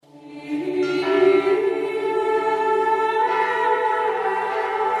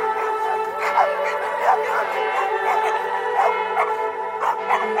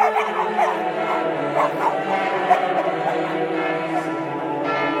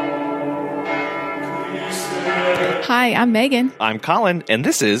Hi, I'm Megan. I'm Colin, and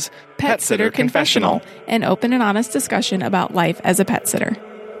this is Pet Sitter Confessional, an open and honest discussion about life as a pet sitter.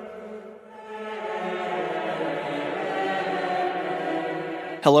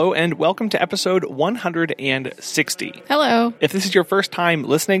 Hello, and welcome to episode 160. Hello. If this is your first time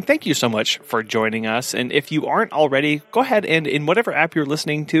listening, thank you so much for joining us. And if you aren't already, go ahead and in whatever app you're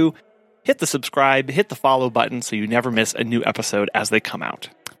listening to, hit the subscribe, hit the follow button so you never miss a new episode as they come out.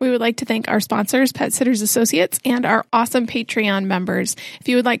 We would like to thank our sponsors, Pet Sitters Associates, and our awesome Patreon members. If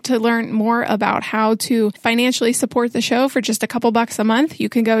you would like to learn more about how to financially support the show for just a couple bucks a month, you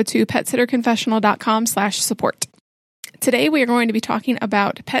can go to petsitterconfessional.com/support. Today, we are going to be talking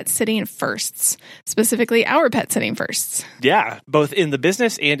about pet sitting firsts, specifically our pet sitting firsts. Yeah, both in the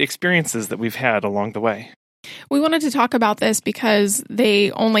business and experiences that we've had along the way. We wanted to talk about this because they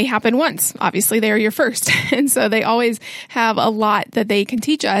only happen once. Obviously, they are your first. And so they always have a lot that they can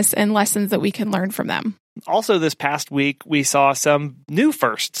teach us and lessons that we can learn from them. Also, this past week, we saw some new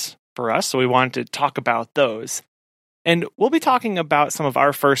firsts for us, so we wanted to talk about those. And we'll be talking about some of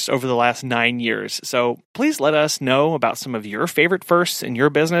our firsts over the last 9 years. So please let us know about some of your favorite firsts in your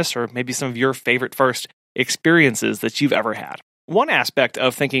business, or maybe some of your favorite first experiences that you've ever had. One aspect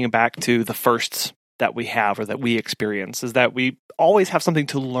of thinking back to the firsts that we have or that we experience is that we always have something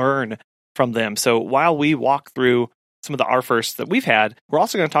to learn from them. So while we walk through some of our firsts that we've had, we're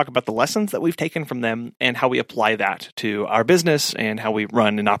also going to talk about the lessons that we've taken from them and how we apply that to our business and how we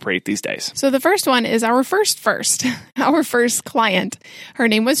run and operate these days. So the first one is our first, our first client. Her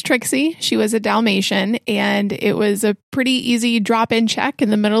name was Trixie. She was a Dalmatian, and it was a pretty easy drop-in check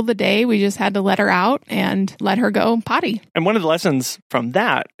in the middle of the day. We just had to let her out and let her go potty. And one of the lessons from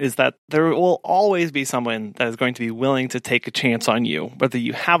that is that there will always be someone that is going to be willing to take a chance on you, whether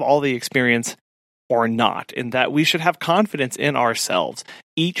you have all the experience or not, and that we should have confidence in ourselves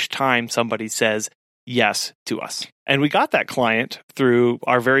each time somebody says yes to us. And we got that client through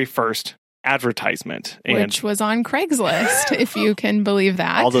our very first advertisement. Which was on Craigslist, if you can believe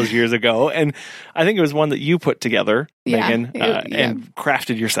that. All those years ago. And I think it was one that you put together, Megan, and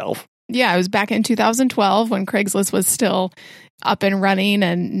crafted yourself. Yeah, it was back in 2012 when Craigslist was still up and running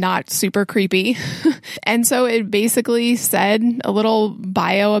and not super creepy. And so it basically said a little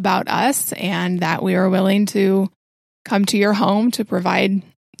bio about us and that we are willing to come to your home to provide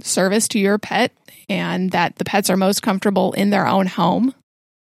service to your pet and that the pets are most comfortable in their own home.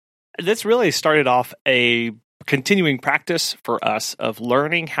 This really started off a continuing practice for us of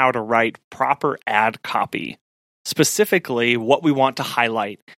learning how to write proper ad copy, specifically what we want to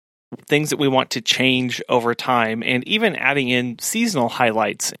highlight, things that we want to change over time, and even adding in seasonal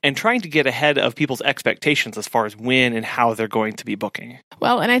highlights and trying to get ahead of people's expectations as far as when and how they're going to be booking.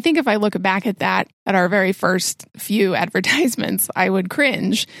 Well, and I think if I look back at that, at our very first few advertisements, I would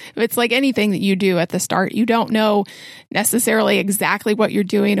cringe. It's like anything that you do at the start. You don't know necessarily exactly what you're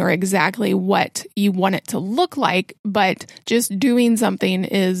doing or exactly what you want it to look like, but just doing something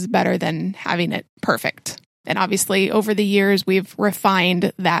is better than having it perfect. And obviously, over the years, we've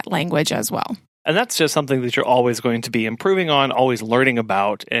refined that language as well. And that's just something that you're always going to be improving on, always learning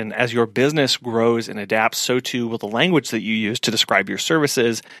about. And as your business grows and adapts, so too will the language that you use to describe your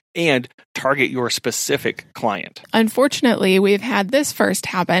services and target your specific client. Unfortunately, we've had this first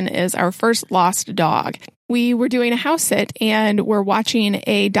happen is our first lost dog. We were doing a house sit and we're watching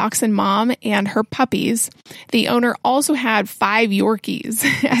a dachshund mom and her puppies. The owner also had 5 Yorkies.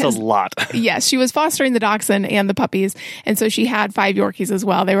 That's a lot. Yes, she was fostering the dachshund and the puppies. And so she had 5 Yorkies as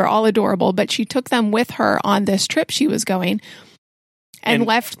well. They were all adorable, but she took them with her on this trip she was going and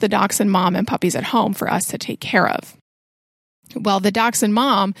left the dachshund mom and puppies at home for us to take care of. Well, the dachshund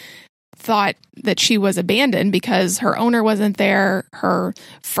mom thought that she was abandoned because her owner wasn't there, her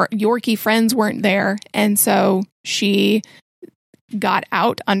Yorkie friends weren't there, and so she got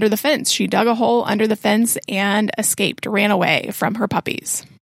out under the fence. She dug a hole under the fence and escaped, ran away from her puppies.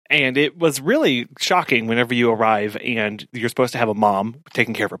 And it was really shocking whenever you arrive and you're supposed to have a mom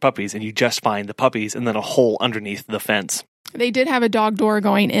taking care of her puppies and you just find the puppies and then a hole underneath the fence. They did have a dog door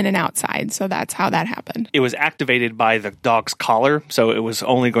going in and outside, so that's how that happened. It was activated by the dog's collar, so it was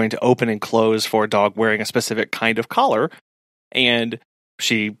only going to open and close for a dog wearing a specific kind of collar, and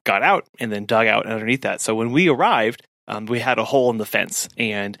she got out and then dug out underneath that. So when we arrived, we had a hole in the fence,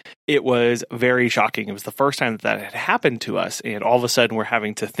 and it was very shocking. It was the first time that had happened to us, and all of a sudden we're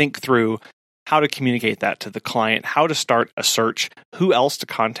having to think through how to communicate that to the client, how to start a search, who else to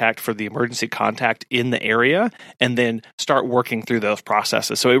contact for the emergency contact in the area, and then start working through those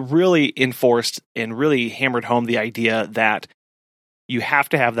processes. So it really enforced and really hammered home the idea that you have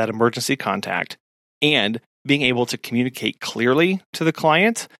to have that emergency contact and being able to communicate clearly to the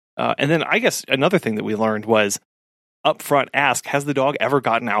client. And then I guess another thing that we learned was up front ask, has the dog ever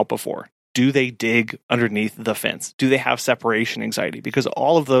gotten out before? Do they dig underneath the fence? Do they have separation anxiety? Because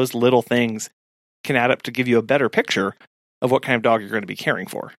all of those little things can add up to give you a better picture of what kind of dog you're going to be caring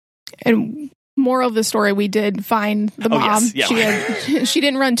for. And moral of the story, we did find the mom. Yes. Yeah. She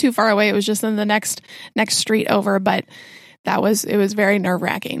didn't run too far away. It was just in the next street over, but it was very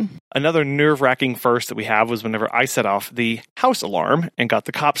nerve-wracking. Another nerve-wracking first that we have was whenever I set off the house alarm and got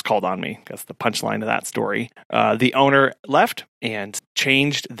the cops called on me. That's the punchline of that story. The owner left and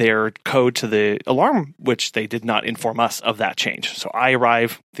changed their code to the alarm, which they did not inform us of that change. So I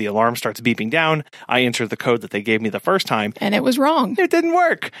arrive, the alarm starts beeping down, I enter the code that they gave me the first time. And it was wrong. It didn't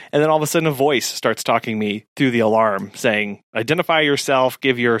work. And then all of a sudden a voice starts talking me through the alarm saying, identify yourself,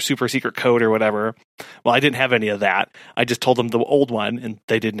 give your super secret code or whatever. Well, I didn't have any of that. I just told them the old one and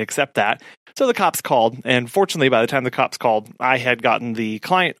they didn't accept that. So the cops called. And fortunately, by the time the cops called, I had gotten the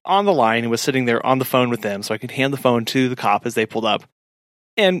client on the line and was sitting there on the phone with them. So I could hand the phone to the cop as they pulled up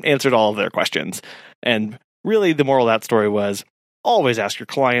and answered all of their questions. And really, the moral of that story was always ask your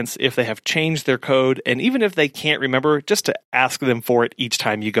clients if they have changed their code. And even if they can't remember, just to ask them for it each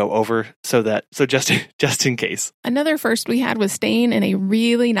time you go over so just in case. Another first we had was staying in a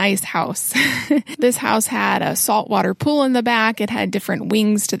really nice house. This house had a saltwater pool in the back. It had different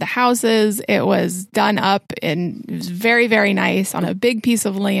wings to the houses. It was done up and it was very, very nice on a big piece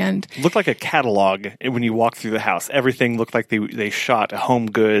of land. It looked like a catalog when you walk through the house. Everything looked like they shot a Home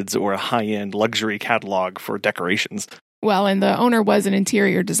Goods or a high-end luxury catalog for decorations. Well, and the owner was an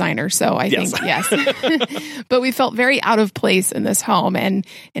interior designer, so I think, yes. But we felt very out of place in this home and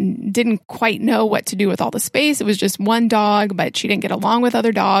didn't quite know what to do with all the space. It was just one dog, but she didn't get along with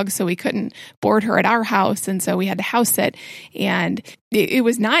other dogs, so we couldn't board her at our house, and so we had to house sit. And it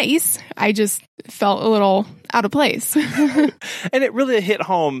was nice. I just felt a little out of place. And it really hit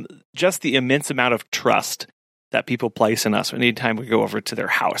home just the immense amount of trust that people place in us anytime we go over to their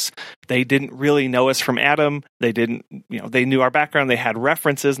house. They didn't really know us from Adam. They knew our background. They had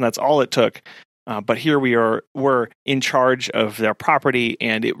references, and that's all it took. But here we're in charge of their property,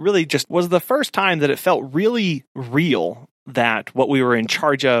 and it really just was the first time that it felt really real that what we were in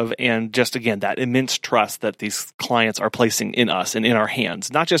charge of, and just again, that immense trust that these clients are placing in us and in our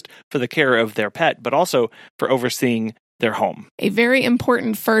hands, not just for the care of their pet, but also for overseeing their home. A very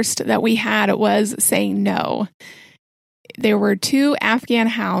important first that we had was saying no. There were 2 Afghan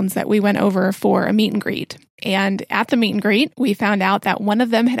hounds that we went over for a meet and greet. And at the meet and greet, we found out that one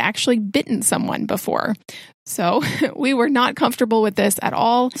of them had actually bitten someone before. So we were not comfortable with this at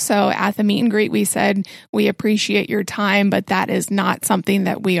all. So at the meet and greet, we said, we appreciate your time, but that is not something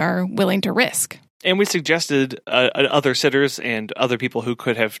that we are willing to risk. And we suggested other sitters and other people who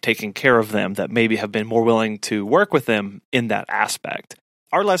could have taken care of them that maybe have been more willing to work with them in that aspect.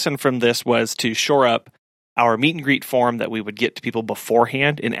 Our lesson from this was to shore up our meet and greet form that we would get to people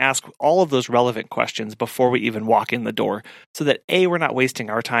beforehand and ask all of those relevant questions before we even walk in the door so that A, we're not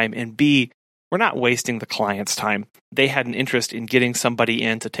wasting our time, and B, we're not wasting the client's time. They had an interest in getting somebody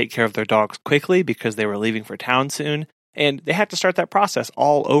in to take care of their dogs quickly because they were leaving for town soon, and they had to start that process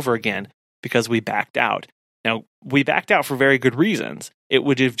all over again because we backed out. Now, we backed out for very good reasons. It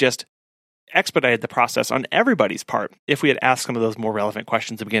would have just expedited the process on everybody's part if we had asked some of those more relevant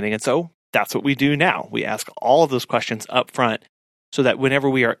questions at the beginning. And so that's what we do now. We ask all of those questions up front so that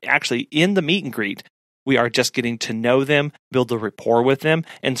whenever we are actually in the meet and greet, we are just getting to know them, build a rapport with them,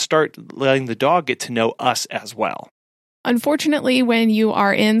 and start letting the dog get to know us as well. Unfortunately, when you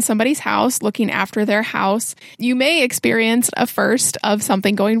are in somebody's house looking after their house, you may experience a first of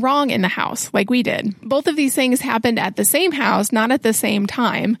something going wrong in the house, like we did. Both of these things happened at the same house, not at the same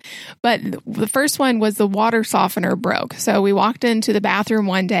time, but the first one was the water softener broke. So we walked into the bathroom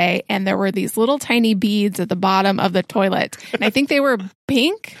one day and there were these little tiny beads at the bottom of the toilet. And I think they were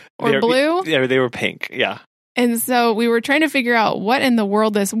pink or blue. Yeah, they were pink, yeah. And so we were trying to figure out what in the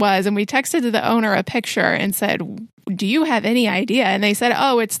world this was. And we texted to the owner a picture and said, do you have any idea? And they said,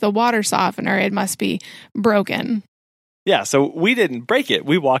 oh, it's the water softener. It must be broken. Yeah, so we didn't break it.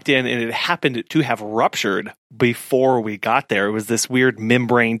 We walked in and it happened to have ruptured before we got there. It was this weird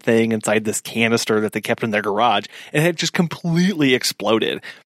membrane thing inside this canister that they kept in their garage, and it had just completely exploded.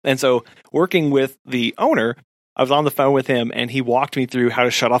 And so working with the owner, I was on the phone with him and he walked me through how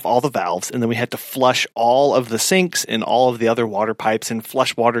to shut off all the valves. And then we had to flush all of the sinks and all of the other water pipes and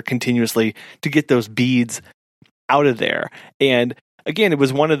flush water continuously to get those beads out of there. And again, it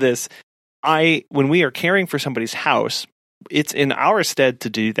was one of this, when we are caring for somebody's house, it's in our stead to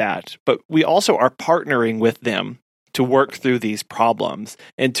do that. But we also are partnering with them to work through these problems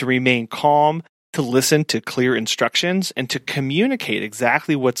and to remain calm, to listen to clear instructions, and to communicate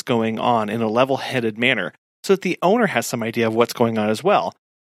exactly what's going on in a level-headed manner. so that the owner has some idea of what's going on as well.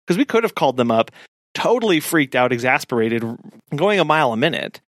 Because we could have called them up totally freaked out, exasperated, going a mile a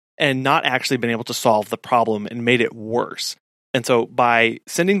minute, and not actually been able to solve the problem and made it worse. And so by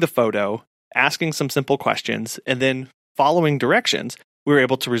sending the photo, asking some simple questions, and then following directions, we were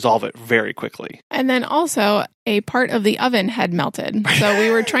able to resolve it very quickly. And then also a part of the oven had melted. So we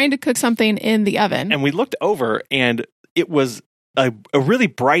were trying to cook something in the oven. And we looked over, and it was a really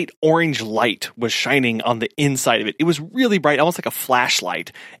bright orange light was shining on the inside of it. It was really bright, almost like a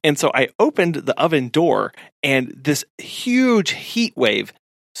flashlight. And so I opened the oven door, and this huge heat wave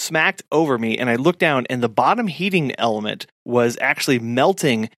smacked over me, and I looked down, and the bottom heating element was actually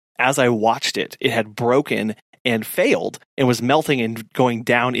melting as I watched it. It had broken and failed and was melting and going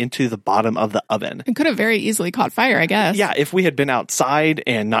down into the bottom of the oven. It could have very easily caught fire, I guess. Yeah, if we had been outside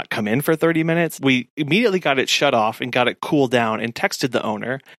and not come in for 30 minutes, we immediately got it shut off and got it cooled down and texted the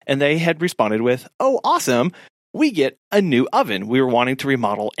owner, and they had responded with, "Oh, awesome. We get a new oven. We were wanting to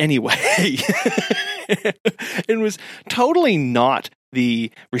remodel anyway." It was totally not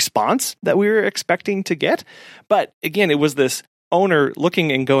the response that we were expecting to get. But again, it was this owner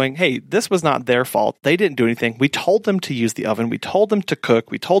looking and going, hey, this was not their fault. They didn't do anything. We told them to use the oven. We told them to cook.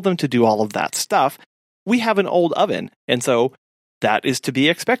 We told them to do all of that stuff. We have an old oven. And so that is to be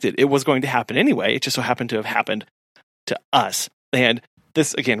expected. It was going to happen anyway. It just so happened to have happened to us. And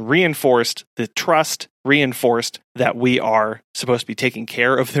this, again, reinforced the trust, reinforced that we are supposed to be taking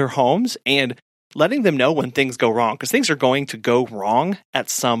care of their homes and letting them know when things go wrong, because things are going to go wrong at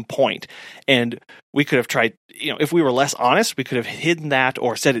some point. And we could have tried, if we were less honest, we could have hidden that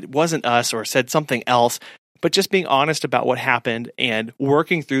or said it wasn't us or said something else. But just being honest about what happened and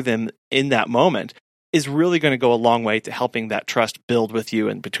working through them in that moment is really going to go a long way to helping that trust build with you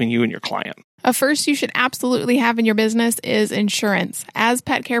and between you and your client. A first you should absolutely have in your business is insurance. As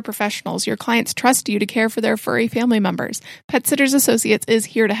pet care professionals, your clients trust you to care for their furry family members. Pet Sitters Associates is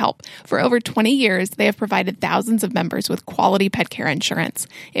here to help. For over 20 years, they have provided thousands of members with quality pet care insurance.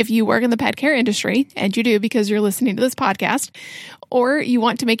 If you work in the pet care industry, and you do because you're listening to this podcast, or you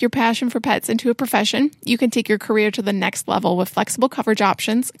want to make your passion for pets into a profession, you can take your career to the next level with flexible coverage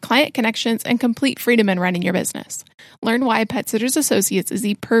options, client connections, and complete freedom in running your business. Learn why Pet Sitters Associates is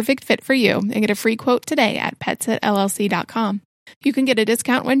the perfect fit for you and get a free quote today at PetSitLLC.com. You can get a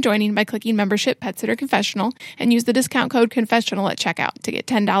discount when joining by clicking Membership Pet Sitter Confessional and use the discount code Confessional at checkout to get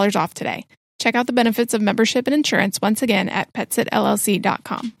 $10 off today. Check out the benefits of membership and insurance once again at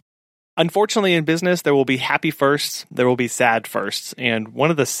PetSitLLC.com. Unfortunately, in business, there will be happy firsts, there will be sad firsts. And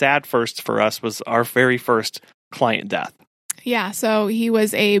one of the sad firsts for us was our very first client death. Yeah, so he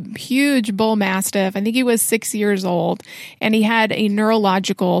was a huge bull mastiff. I think he was 6 years old, and he had a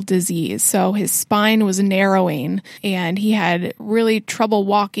neurological disease. So his spine was narrowing, and he had really trouble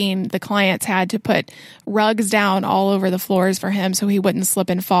walking. The clients had to put rugs down all over the floors for him so he wouldn't slip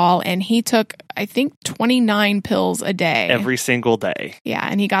and fall. And he took, I think, 29 pills a day. Every single day. Yeah,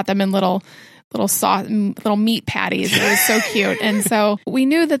 and he got them in little meat patties. It was so cute. And so we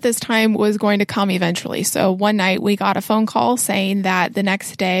knew that this time was going to come eventually. So one night we got a phone call saying that the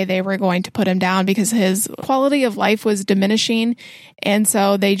next day they were going to put him down because his quality of life was diminishing. And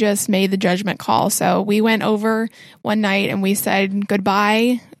so they just made the judgment call. So we went over one night and we said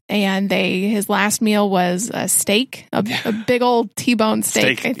goodbye. And his last meal was a steak, a big old T-bone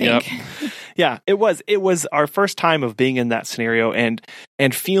steak, I think. Yep. Yeah, it was our first time of being in that scenario and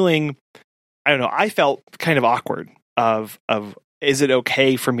feeling, I don't know, I felt kind of awkward of is it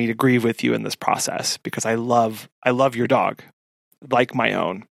okay for me to grieve with you in this process? Because I love your dog like my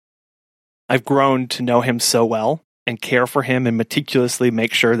own. I've grown to know him so well and care for him and meticulously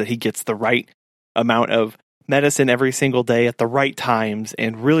make sure that he gets the right amount of medicine every single day at the right times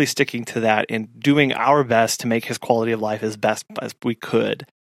and really sticking to that and doing our best to make his quality of life as best as we could.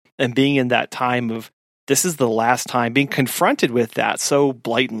 And being in that time of, this is the last time, being confronted with that so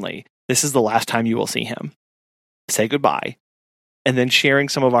blatantly. This is the last time you will see him. Say goodbye. And then sharing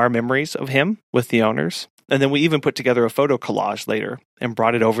some of our memories of him with the owners. And then we even put together a photo collage later and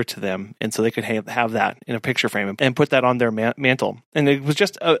brought it over to them. And so they could have that in a picture frame and put that on their mantle. And it was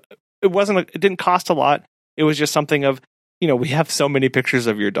just, it didn't cost a lot. It was just something of, we have so many pictures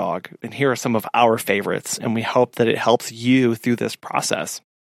of your dog and here are some of our favorites. And we hope that it helps you through this process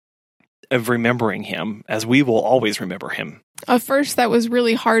of remembering him as we will always remember him. A first that was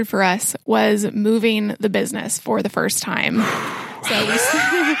really hard for us was moving the business for the first time. So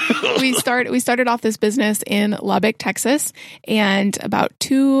we started off this business in Lubbock, Texas, and about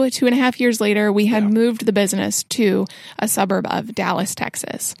two and a half years later, we had moved the business to a suburb of Dallas,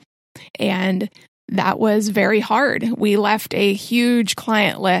 Texas. And that was very hard. We left a huge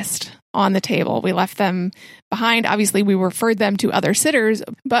client list on the table. We left them behind. Obviously, we referred them to other sitters,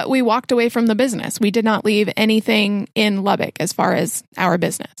 but we walked away from the business. We did not leave anything in Lubbock as far as our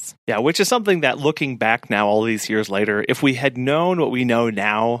business. Yeah, which is something that looking back now, all these years later, if we had known what we know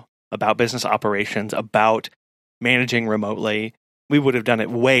now about business operations, about managing remotely, we would have done it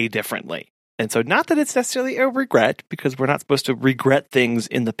way differently. And so not that it's necessarily a regret, because we're not supposed to regret things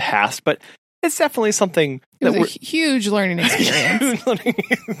in the past, but it's definitely something that was a huge learning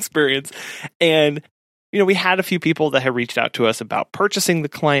experience. And, we had a few people that had reached out to us about purchasing the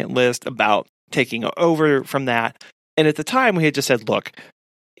client list, about taking over from that. And at the time we had just said, look,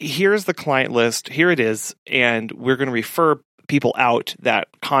 here's the client list, here it is, and we're going to refer people out that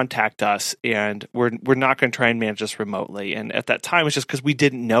contact us, and we're not going to try and manage this remotely. And at that time, it's just because we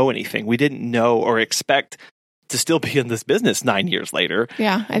didn't know anything. We didn't know or expect to still be in this business 9 years later.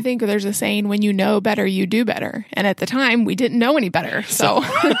 Yeah, I think there's a saying, when you know better, you do better. And at the time, we didn't know any better. So,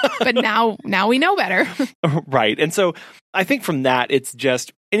 but now we know better. Right. And so I think from that, it's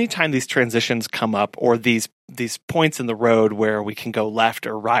just anytime these transitions come up, or these points in the road where we can go left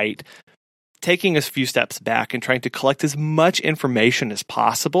or right, taking a few steps back and trying to collect as much information as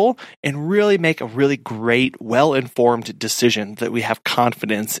possible and really make a really great, well-informed decision that we have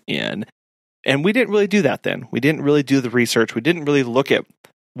confidence in. And we didn't really do that then. We didn't really do the research. We didn't really look at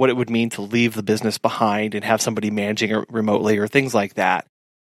what it would mean to leave the business behind and have somebody managing it remotely or things like that.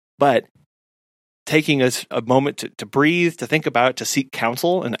 But taking us a moment to breathe, to think about it, to seek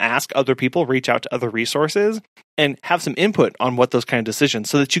counsel and ask other people, reach out to other resources, and have some input on what those kind of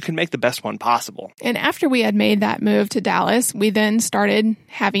decisions so that you can make the best one possible. And after we had made that move to Dallas, we then started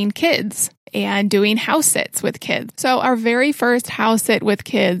having kids and doing house sits with kids. So our very first house sit with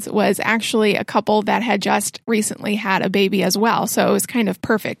kids was actually a couple that had just recently had a baby as well. So it was kind of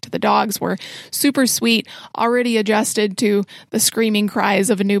perfect. The dogs were super sweet, already adjusted to the screaming cries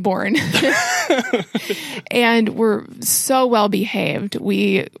of a newborn, and were so well behaved.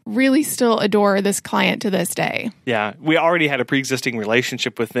 We really still adore this client to this day. Yeah, we already had a pre-existing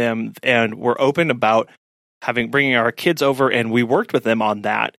relationship with them, and we're open about bringing our kids over, and we worked with them on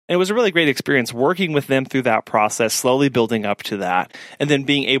that. And it was a really great experience working with them through that process, slowly building up to that, and then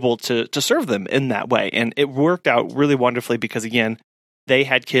being able to serve them in that way. And it worked out really wonderfully because, again, they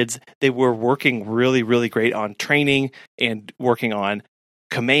had kids. They were working really, really great on training and working on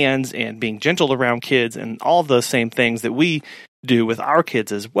commands and being gentle around kids and all of those same things that we do with our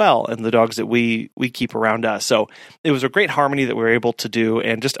kids as well, and the dogs that we keep around us. So it was a great harmony that we were able to do,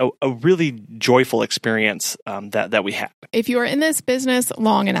 and just a really joyful experience that we had. If you are in this business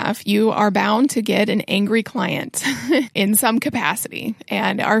long enough, you are bound to get an angry client in some capacity.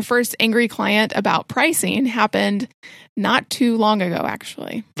 And our first angry client about pricing happened not too long ago,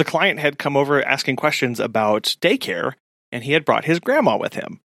 actually. The client had come over asking questions about daycare, and he had brought his grandma with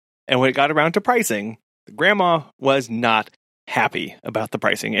him. And when it got around to pricing, the grandma was not happy about the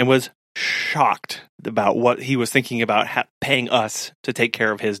pricing and was shocked about what he was thinking about paying us to take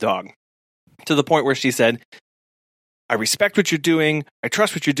care of his dog, to the point where she said, I respect what you're doing, I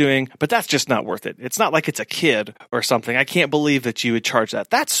trust what you're doing, but that's just not worth it. It's not like it's a kid or something. I can't believe that you would charge that.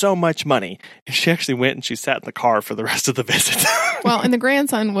 That's so much money. And she actually went and she sat in the car for the rest of the visit. Well, and the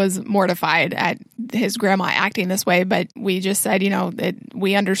grandson was mortified at his grandma acting this way, but we just said,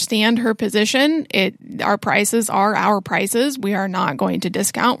 we understand her position. Our prices are our prices. We are not going to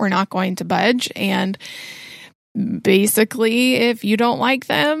discount. We're not going to budge. And basically, if you don't like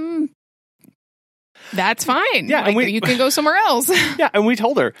them, that's fine. Yeah, you can go somewhere else. Yeah, and we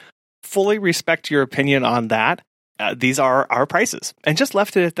told her, fully respect your opinion on that. These are our prices, and just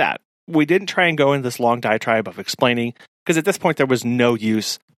left it at that. We didn't try and go into this long diatribe of explaining, because at this point there was no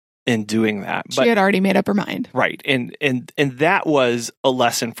use in doing that. But she had already made up her mind. Right. And that was a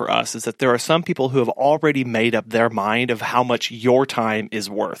lesson for us, is that there are some people who have already made up their mind of how much your time is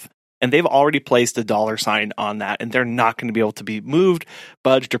worth. And they've already placed a dollar sign on that, and they're not going to be able to be moved,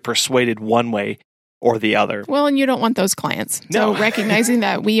 budged, or persuaded one way or the other. Well, and you don't want those clients. No. So recognizing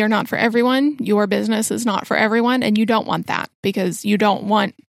that we are not for everyone, your business is not for everyone, and you don't want that, because you don't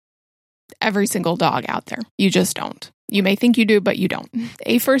want every single dog out there. You just don't. You may think you do, but you don't.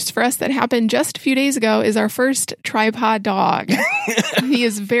 A first for us that happened just a few days ago is our first tripod dog. He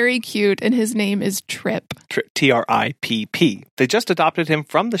is very cute, and his name is Trip. Tripp. They just adopted him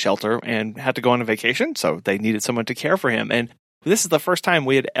from the shelter and had to go on a vacation, so they needed someone to care for him. And this is the first time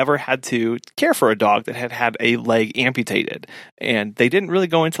we had ever had to care for a dog that had a leg amputated. And they didn't really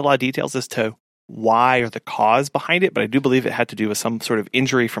go into a lot of details as to why or the cause behind it, but I do believe it had to do with some sort of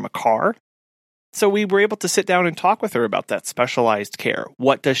injury from a car. So we were able to sit down and talk with her about that specialized care.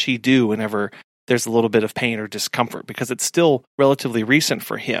 What does she do whenever there's a little bit of pain or discomfort? Because it's still relatively recent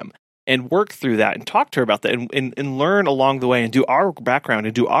for him. and work through that and talk to her about that and learn along the way and do our background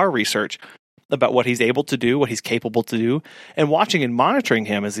and do our research about what he's able to do, what he's capable to do, and watching and monitoring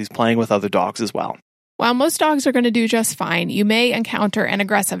him as he's playing with other dogs as well. While most dogs are going to do just fine, you may encounter an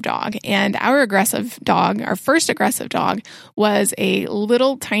aggressive dog. And our first aggressive dog, was a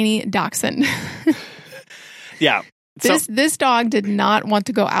little tiny dachshund. Yeah. This dog did not want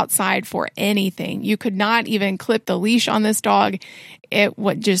to go outside for anything. You could not even clip the leash on this dog. It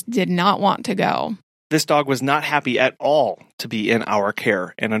just did not want to go. This dog was not happy at all to be in our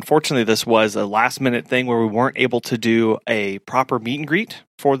care. And unfortunately, this was a last-minute thing where we weren't able to do a proper meet and greet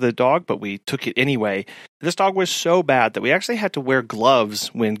for the dog, but we took it anyway. This dog was so bad that we actually had to wear gloves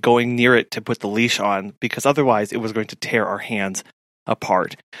when going near it to put the leash on, because otherwise it was going to tear our hands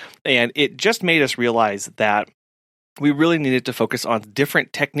apart. And it just made us realize that we really needed to focus on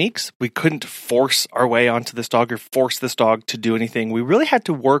different techniques. We couldn't force our way onto this dog or force this dog to do anything. We really had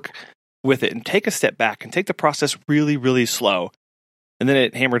to work with it and take a step back and take the process really, really slow. And then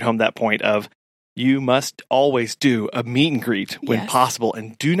it hammered home that point of you must always do a meet and greet when possible,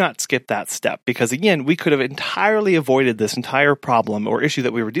 and do not skip that step, because again, we could have entirely avoided this entire problem or issue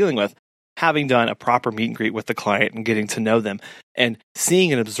that we were dealing with having done a proper meet and greet with the client and getting to know them and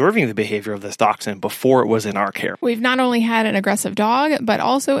seeing and observing the behavior of this dachshund before it was in our care. We've not only had an aggressive dog, but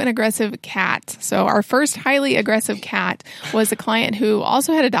also an aggressive cat. So our first highly aggressive cat was a client who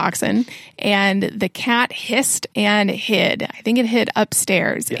also had a dachshund, and the cat hissed and hid. I think it hid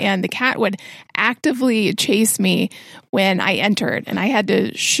upstairs, and the cat would actively chase me when I entered, and I had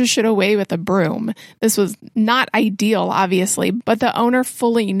to shush it away with a broom. This was not ideal, obviously, but the owner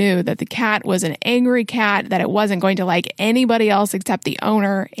fully knew that the cat was an angry cat, that it wasn't going to like anybody else except the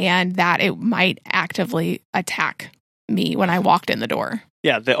owner, and that it might actively attack me when I walked in the door.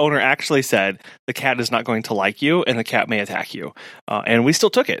 Yeah, the owner actually said the cat is not going to like you and the cat may attack you. And we still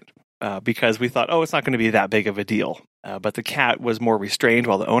took it because we thought, it's not going to be that big of a deal. But the cat was more restrained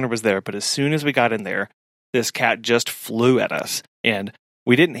while the owner was there. But as soon as we got in there, this cat just flew at us. And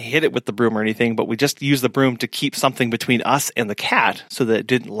we didn't hit it with the broom or anything, but we just used the broom to keep something between us and the cat so that it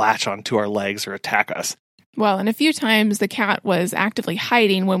didn't latch onto our legs or attack us. Well, and a few times the cat was actively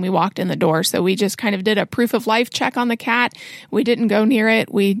hiding when we walked in the door, so we just kind of did a proof of life check on the cat. We didn't go near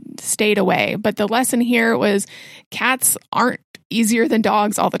it. We stayed away. But the lesson here was cats aren't easier than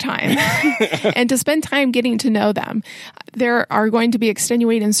dogs all the time. And to spend time getting to know them. There are going to be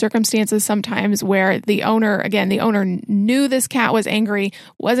extenuating circumstances sometimes where the owner knew this cat was angry,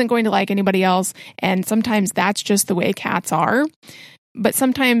 wasn't going to like anybody else, and sometimes that's just the way cats are. But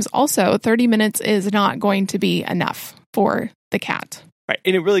sometimes also 30 minutes is not going to be enough for the cat. Right.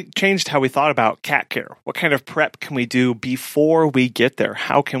 And it really changed how we thought about cat care. What kind of prep can we do before we get there?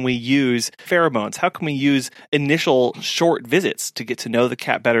 How can we use pheromones? How can we use initial short visits to get to know the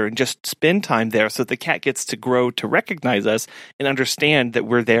cat better and just spend time there so that the cat gets to grow to recognize us and understand that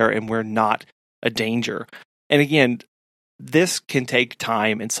we're there and we're not a danger? And again, this can take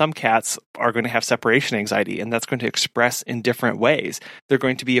time, and some cats are going to have separation anxiety, and that's going to express in different ways. They're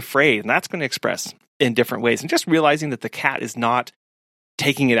going to be afraid, and that's going to express in different ways. And just realizing that the cat is not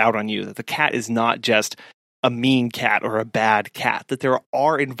taking it out on you, that the cat is not just a mean cat or a bad cat, that there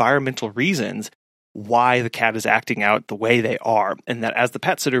are environmental reasons why the cat is acting out the way they are, and that as the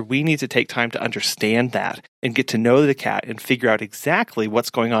pet sitter, we need to take time to understand that and get to know the cat and figure out exactly what's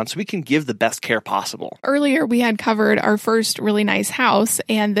going on so we can give the best care possible. Earlier, we had covered our first really nice house,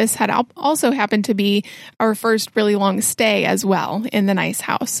 and this had also happened to be our first really long stay as well in the nice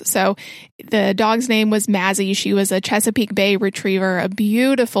house. So the dog's name was Mazzy. She was a Chesapeake Bay Retriever, a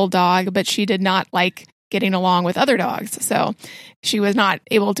beautiful dog, but she did not like getting along with other dogs. So she was not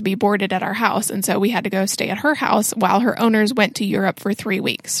able to be boarded at our house. And so we had to go stay at her house while her owners went to Europe for 3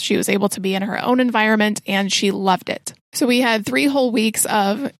 weeks. She was able to be in her own environment and she loved it. So we had 3 whole weeks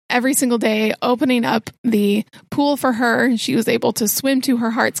of every single day opening up the pool for her. She was able to swim to her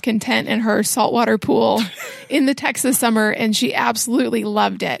heart's content in her saltwater pool in the Texas summer, and she absolutely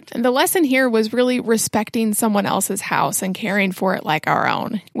loved it. And the lesson here was really respecting someone else's house and caring for it like our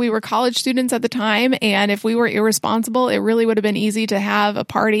own. We were college students at the time, and if we were irresponsible, it really would have been easy to have a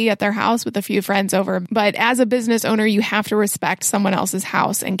party at their house with a few friends over. But as a business owner, you have to respect someone else's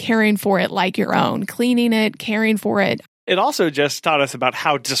house and caring for it like your own, cleaning it, caring for it. It also just taught us about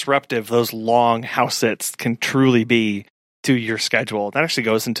how disruptive those long house sits can truly be to your schedule. That actually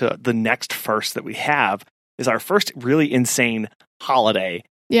goes into the next first that we have, is our first really insane holiday.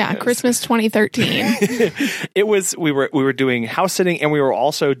 Yeah, Christmas 2013. We were doing house sitting, and we were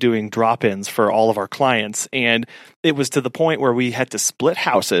also doing drop-ins for all of our clients. And it was to the point where we had to split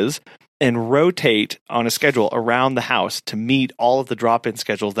houses, and rotate on a schedule around the house to meet all of the drop-in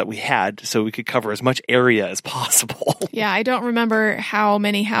schedules that we had so we could cover as much area as possible. Yeah, I don't remember how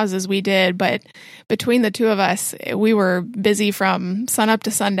many houses we did, but between the two of us, we were busy from sunup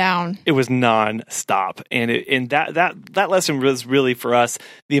to sundown. It was non-stop. And that lesson was really for us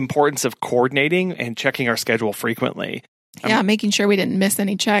the importance of coordinating and checking our schedule frequently. Yeah, making sure we didn't miss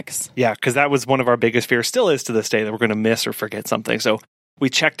any checks. Yeah, because that was one of our biggest fears, still is to this day, that we're going to miss or forget something. So we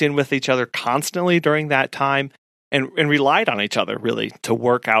checked in with each other constantly during that time and relied on each other, really, to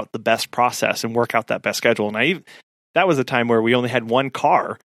work out the best process and work out that best schedule. And that was a time where we only had one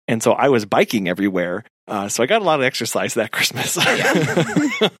car, and so I was biking everywhere. So I got a lot of exercise that Christmas.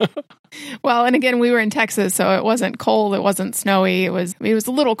 Well, and again, we were in Texas, so it wasn't cold, it wasn't snowy. It was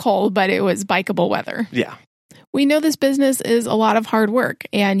a little cold, but it was bikeable weather. Yeah. We know this business is a lot of hard work,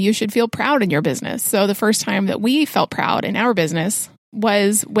 and you should feel proud in your business. So the first time that we felt proud in our business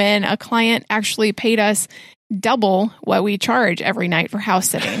was when a client actually paid us double what we charge every night for house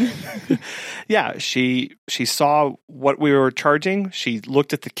sitting. Yeah, she saw what we were charging. She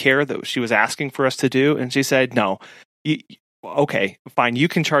looked at the care that she was asking for us to do, and she said, no, okay, fine, you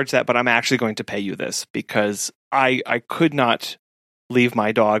can charge that, but I'm actually going to pay you this because I could not leave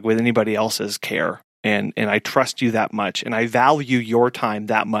my dog with anybody else's care. And I trust you that much, and I value your time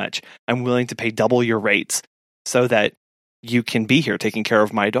that much. I'm willing to pay double your rates so that you can be here taking care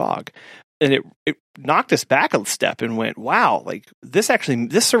of my dog. And it knocked us back a step and went, wow, like this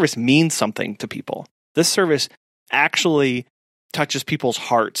service means something to people. This service actually touches people's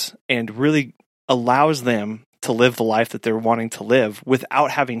hearts and really allows them to live the life that they're wanting to live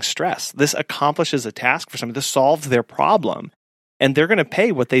without having stress. This accomplishes a task for somebody. This solves their problem, and they're going to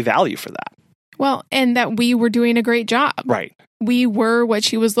pay what they value for that. Well, and that we were doing a great job. Right. We were what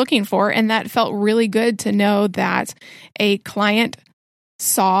she was looking for, and that felt really good to know that a client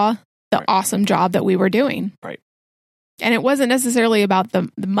saw the awesome job that we were doing. Right. And it wasn't necessarily about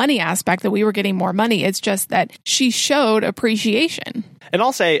the money aspect that we were getting more money. It's just that she showed appreciation. And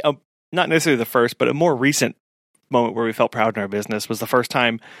I'll say, not necessarily the first, but a more recent moment where we felt proud in our business was the first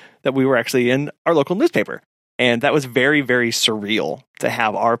time that we were actually in our local newspaper. And that was very, very surreal to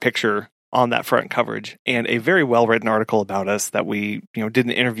have our picture on that front coverage, and a very well-written article about us that we, did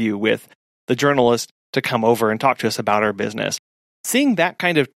an interview with the journalist to come over and talk to us about our business. Seeing that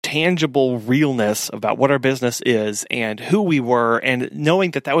kind of tangible realness about what our business is and who we were, and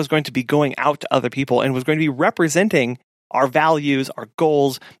knowing that was going to be going out to other people and was going to be representing our values, our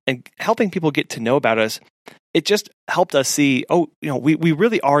goals, and helping people get to know about us, it just helped us see, we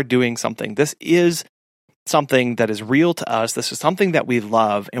really are doing something. This is something that is real to us. This is something that we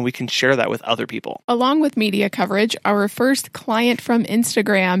love, and we can share that with other people. Along with media coverage, our first client from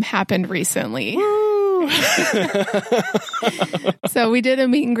Instagram happened recently. So we did a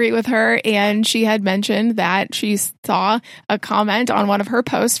meet and greet with her, and she had mentioned that she saw a comment on one of her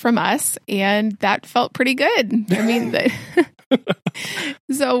posts from us, and that felt pretty good. I mean,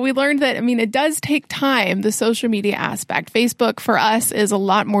 so we learned that, it does take time, the social media aspect. Facebook for us is a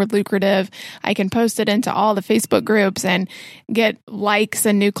lot more lucrative. I can post it into all the Facebook groups and get likes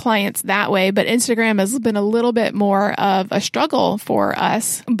and new clients that way. But Instagram has been a little bit more of a struggle for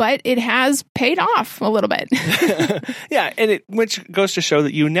us, but it has paid off a little bit. Yeah. And which goes to show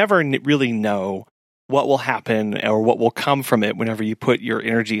that you never really know what will happen or what will come from it whenever you put your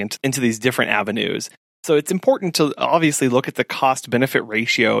energy into these different avenues. So it's important to obviously look at the cost-benefit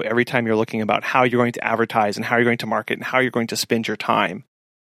ratio every time you're looking about how you're going to advertise and how you're going to market and how you're going to spend your time.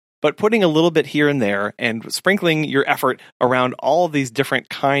 But putting a little bit here and there and sprinkling your effort around all of these different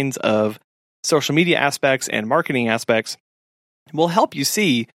kinds of social media aspects and marketing aspects will help you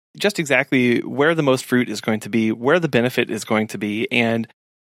see just exactly where the most fruit is going to be, where the benefit is going to be, and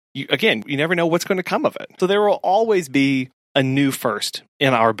you never know what's going to come of it. So there will always be a new first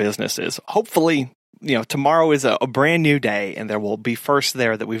in our businesses. Hopefully, tomorrow is a brand new day, and there will be firsts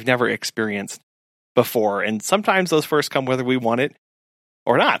there that we've never experienced before. And sometimes those firsts come whether we want it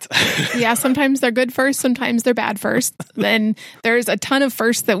or not. Yeah, sometimes they're good firsts, sometimes they're bad firsts. Then there's a ton of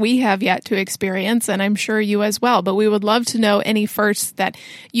firsts that we have yet to experience, and I'm sure you as well. But we would love to know any firsts that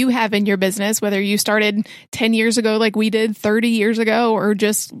you have in your business, whether you started 10 years ago like we did, 30 years ago, or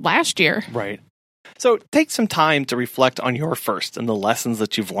just last year. Right. So take some time to reflect on your first and the lessons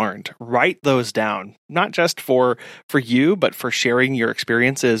that you've learned. Write those down, not just for you, but for sharing your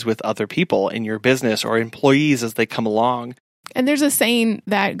experiences with other people in your business or employees as they come along. And there's a saying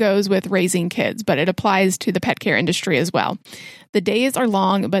that goes with raising kids, but it applies to the pet care industry as well. The days are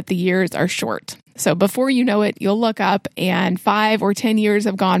long, but the years are short. So before you know it, you'll look up and 5 or 10 years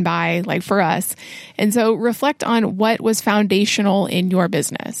have gone by, like for us. And so reflect on what was foundational in your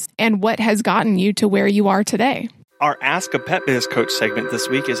business and what has gotten you to where you are today. Our Ask a Pet Biz Coach segment this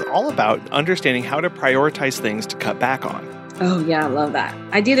week is all about understanding how to prioritize things to cut back on. Oh, yeah, I love that.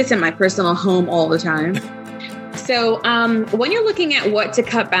 I do this in my personal home all the time. So when you're looking at what to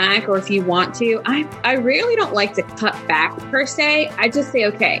cut back, or if you want to, I really don't like to cut back per se. I just say,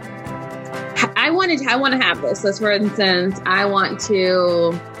 okay, I want to have this. So for instance, I want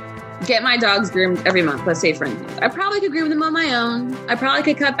to get my dogs groomed every month. Let's say, for instance, I probably could groom them on my own. I probably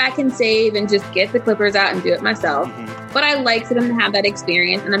could cut back and save and just get the clippers out and do it myself. But I like for them to have that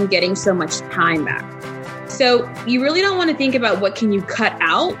experience, and I'm getting so much time back. So you really don't want to think about what can you cut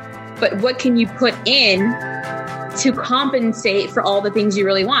out, but what can you put in to compensate for all the things you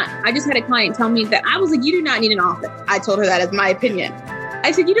really want. I just had a client tell me that I was like, you do not need an office. I told her that as my opinion.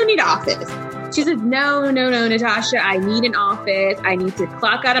 I said, you don't need an office. She said, no, Natasha, I need an office. I need to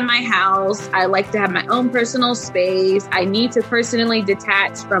clock out of my house. I like to have my own personal space. I need to personally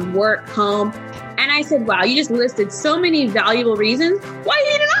detach from work, home. And I said, wow, you just listed so many valuable reasons why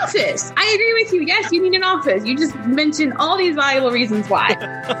you need an office. I agree with you. Yes, you need an office. You just mentioned all these valuable reasons why.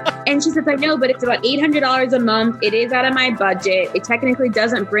 And she says, I know, but it's about $800 a month. It is out of my budget. It technically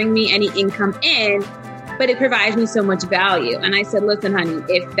doesn't bring me any income in, but it provides me so much value. And I said, listen, honey,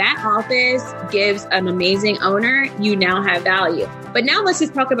 if that office gives an amazing owner, you now have value. But now let's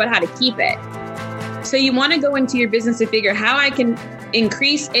just talk about how to keep it. So you want to go into your business to figure how I can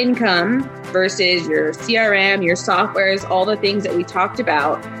increase income versus your CRM, your softwares, all the things that we talked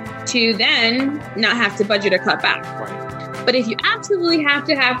about, to then not have to budget or cut back. Right. But if you absolutely have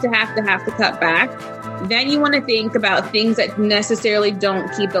to cut back, then you want to think about things that necessarily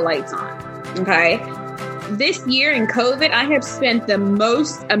don't keep the lights on. Okay. This year in COVID, I have spent the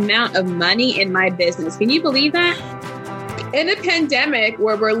most amount of money in my business. Can you believe that? In a pandemic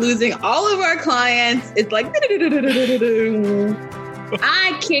where we're losing all of our clients, it's like,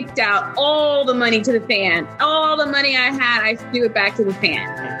 I kicked out all the money to the fan. All the money I had, I threw it back to the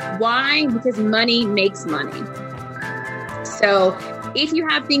fan. Why? Because money makes money. So if you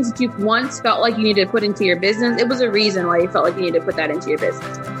have things that you once felt like you needed to put into your business, it was a reason why you felt like you needed to put that into your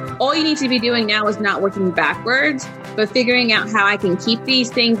business. All you need to be doing now is not working backwards, but figuring out how I can keep these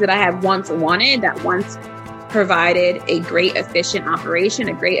things that I have once wanted, that once provided a great efficient operation,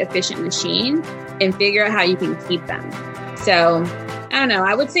 a great efficient machine, and figure out how you can keep them. So I don't know.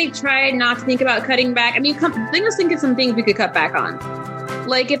 I would say try not to think about cutting back. I mean, let's think of some things we could cut back on.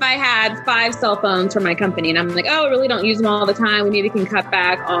 Like if I had 5 cell phones for my company and I'm like, oh, I really don't use them all the time. We maybe can cut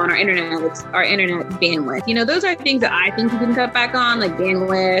back on our internet bandwidth. You know, those are things that I think you can cut back on, like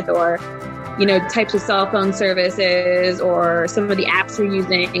bandwidth or, you know, types of cell phone services or some of the apps you're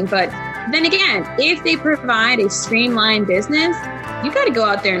using. But then again, if they provide a streamlined business, you got to go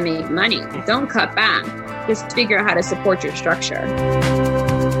out there and make money. Don't cut back. Just figure out how to support your structure.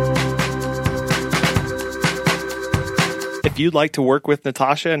 If you'd like to work with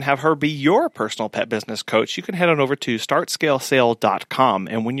Natasha and have her be your personal pet business coach, you can head on over to startscalesale.com.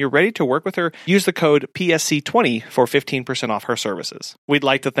 And when you're ready to work with her, use the code PSC20 for 15% off her services. We'd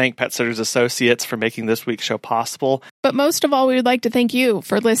like to thank Pet Sitters Associates for making this week's show possible. But most of all, we would like to thank you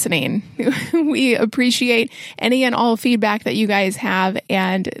for listening. We appreciate any and all feedback that you guys have.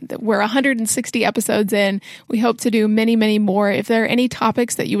 And we're 160 episodes in. We hope to do many, many more. If there are any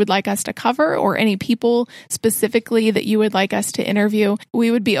topics that you would like us to cover or any people specifically that you would like us to interview,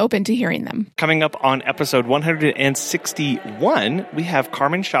 we would be open to hearing them. Coming up on episode 161, we have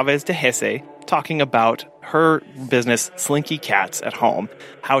Carmen Chavez de Hesse talking about her business, Slinky Cats at Home,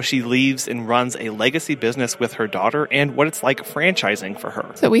 how she leaves and runs a legacy business with her daughter, and what it's like franchising for her.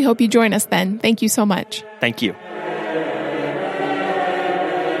 So we hope you join us then. Thank you so much. Thank you.